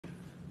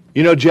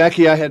You know,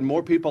 Jackie, I had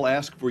more people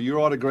ask for your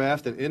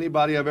autograph than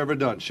anybody I've ever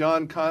done.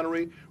 Sean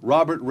Connery,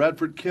 Robert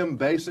Redford, Kim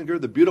Basinger,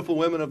 the beautiful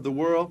women of the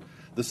world,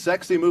 the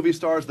sexy movie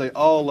stars, they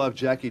all love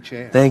Jackie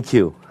Chan. Thank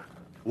you.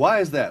 Why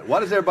is that?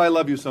 Why does everybody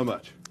love you so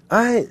much?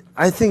 I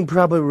think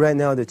probably right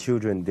now the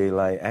children, they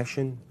like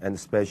action, and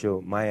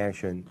special my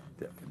action.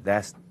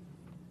 That's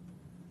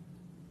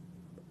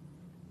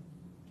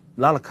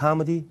a lot of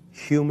comedy,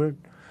 humor.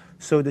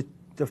 So the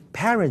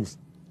parents,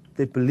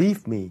 they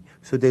believe me,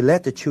 so they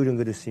let the children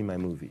go to see my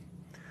movie.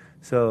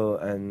 So,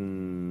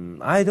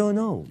 and I don't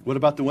know. What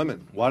about the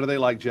women? Why do they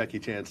like Jackie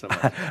Chan so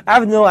much? I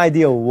have no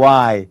idea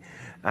why.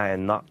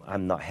 I'm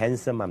not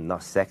handsome, I'm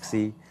not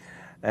sexy.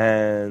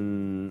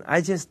 And I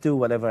just do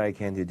whatever I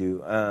can to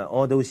do.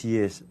 All those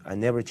years, I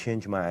never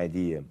changed my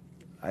idea.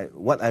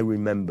 What I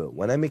remember,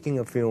 when I'm making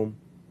a film,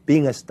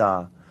 being a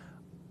star,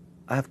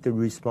 I have the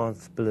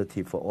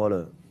responsibility for all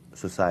the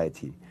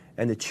society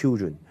and the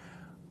children.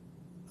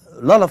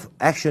 A lot of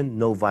action,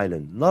 no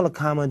violence. A lot of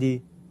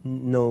comedy,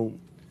 no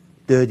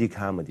dirty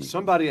comedy.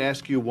 Somebody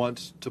asked you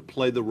once to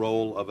play the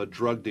role of a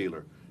drug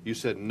dealer. You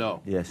said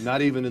no. Yes.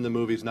 Not even in the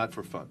movies, not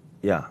for fun.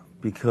 Yeah,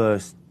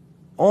 because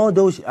all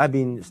those, I've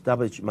been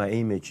established my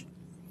image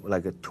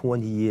like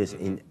 20 years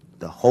in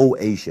the whole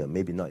Asia,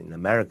 maybe not in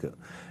America.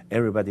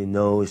 Everybody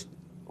knows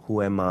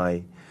who am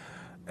I.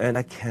 And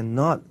I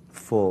cannot,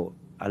 for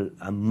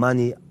a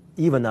money,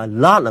 even a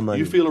lot of money.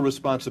 You feel a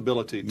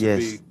responsibility to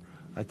be...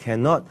 I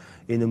cannot,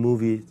 in a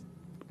movie,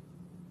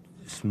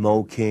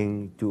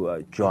 smoking, do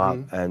a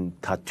job and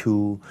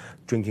tattoo,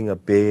 drinking a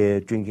beer,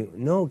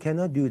 no,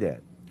 cannot do that.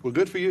 Well,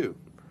 good for you.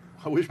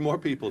 I wish more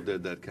people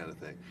did that kind of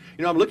thing.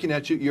 You know, I'm looking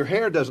at you. Your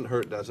hair doesn't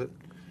hurt, does it?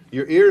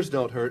 Your ears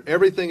don't hurt.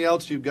 Everything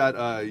else you've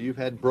got, you've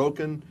had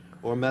broken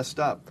or messed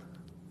up.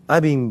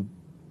 My ear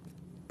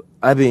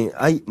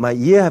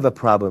have a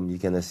problem. You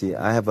can see.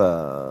 I have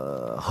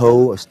a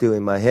hole still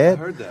in my head.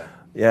 I heard that.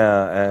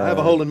 Yeah. I have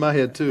a hole in my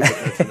head too.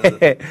 But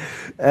that's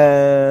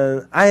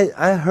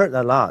I hurt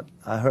a lot.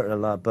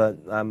 But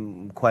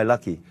I'm quite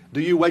lucky.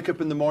 Do you wake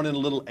up in the morning a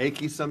little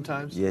achy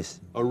sometimes? Yes.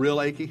 A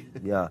real achy?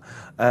 Yeah.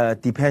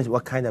 Depends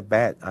what kind of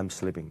bed I'm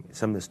sleeping.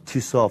 Some is too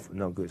soft,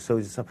 no good.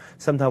 So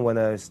sometimes when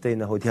I stay in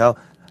the hotel,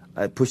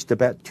 I push the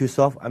bed too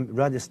soft. I'd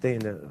rather stay in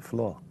the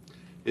floor.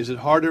 Is it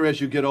harder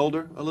as you get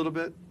older a little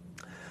bit?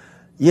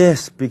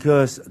 Yes,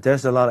 because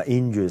there's a lot of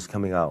injuries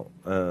coming out.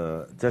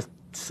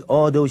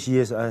 All those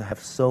years, I have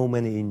so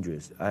many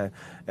injuries.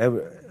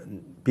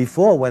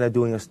 Before, when I'm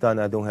doing a stunt,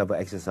 I don't have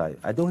exercise.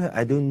 I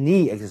don't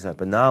need exercise,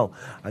 but now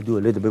I do a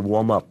little bit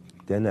warm up.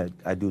 Then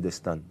I do the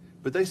stunt.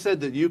 But they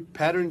said that you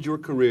patterned your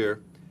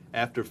career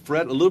after a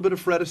little bit of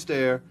Fred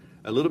Astaire,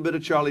 a little bit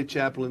of Charlie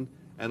Chaplin,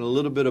 and a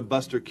little bit of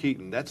Buster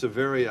Keaton. That's a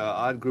very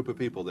odd group of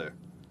people there.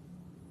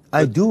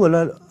 I do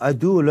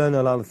learn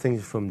a lot of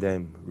things from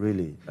them,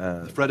 really.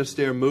 The Fred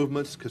Astaire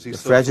movements, because he's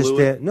so Fred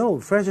fluid. Astaire,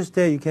 no, Fred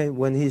Astaire, you can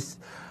when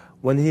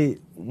he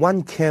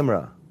one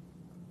camera,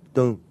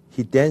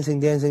 he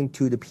dancing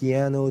to the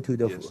piano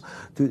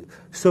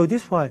so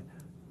this why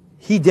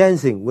he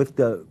dancing with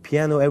the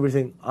piano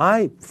everything.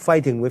 I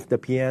fighting with the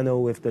piano,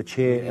 with the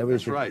chair,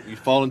 everything. That's right. You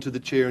fall into the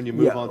chair and you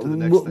move on to the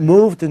next thing.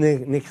 Move to the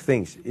next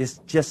things. It's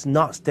just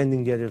not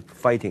standing there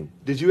fighting.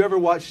 Did you ever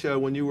watch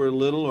when you were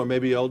little or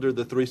maybe older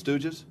the Three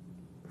Stooges?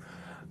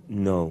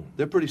 No.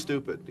 They're pretty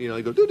stupid. You know,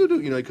 they go do.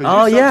 You know,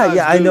 oh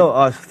yeah, I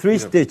know. Three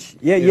Stitch.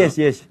 Yeah, yes.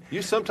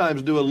 You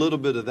sometimes do a little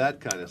bit of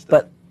that kind of stuff.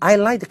 But I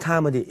like the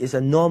comedy. It's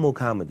a normal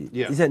comedy.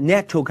 Yeah. It's a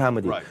natural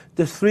comedy. Right.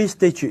 The Three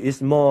Stitch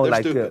is more They're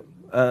like stupid.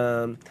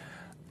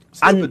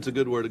 Stupid's a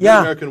good word. A good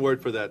American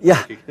word for that.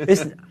 Yeah.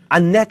 It's a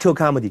natural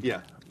comedy.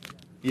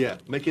 Yeah.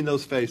 Making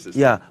those faces.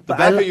 Yeah. The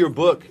back of your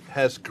book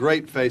has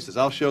great faces.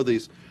 I'll show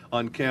these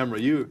on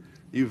camera. You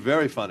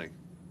very funny.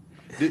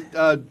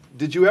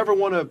 Did you ever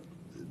want to?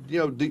 You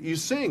know, you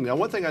sing. Now,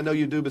 one thing I know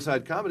you do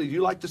beside comedy,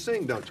 you like to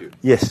sing, don't you?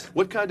 Yes.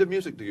 What kind of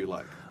music do you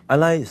like? I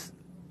like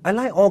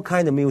all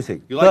kind of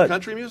music. You like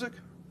country music?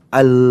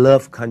 I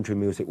love country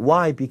music.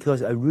 Why?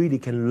 Because I really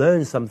can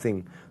learn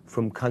something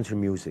from country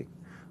music.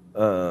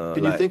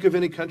 Can you think of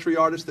any country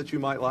artists that you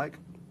might like?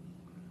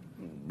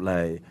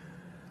 Like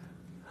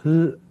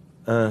you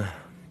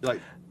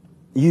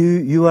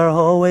are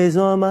always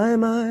on my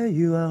mind.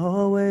 You are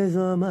always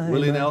on my mind.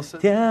 Willie Nelson?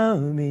 Tell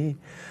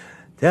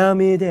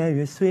me that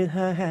your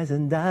sweetheart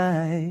hasn't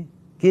died.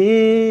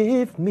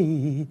 Give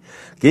me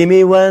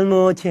one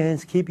more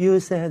chance. Keep you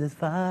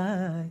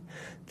satisfied.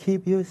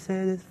 Keep you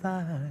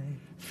satisfied.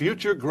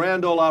 Future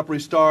Grand Ole Opry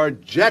star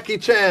Jackie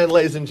Chan,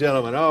 ladies and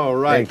gentlemen. All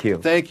right. Thank you.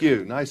 Thank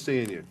you. Nice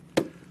seeing you.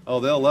 Oh,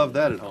 they'll love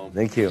that at home.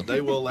 Thank you.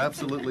 They will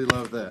absolutely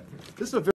love that. This is a very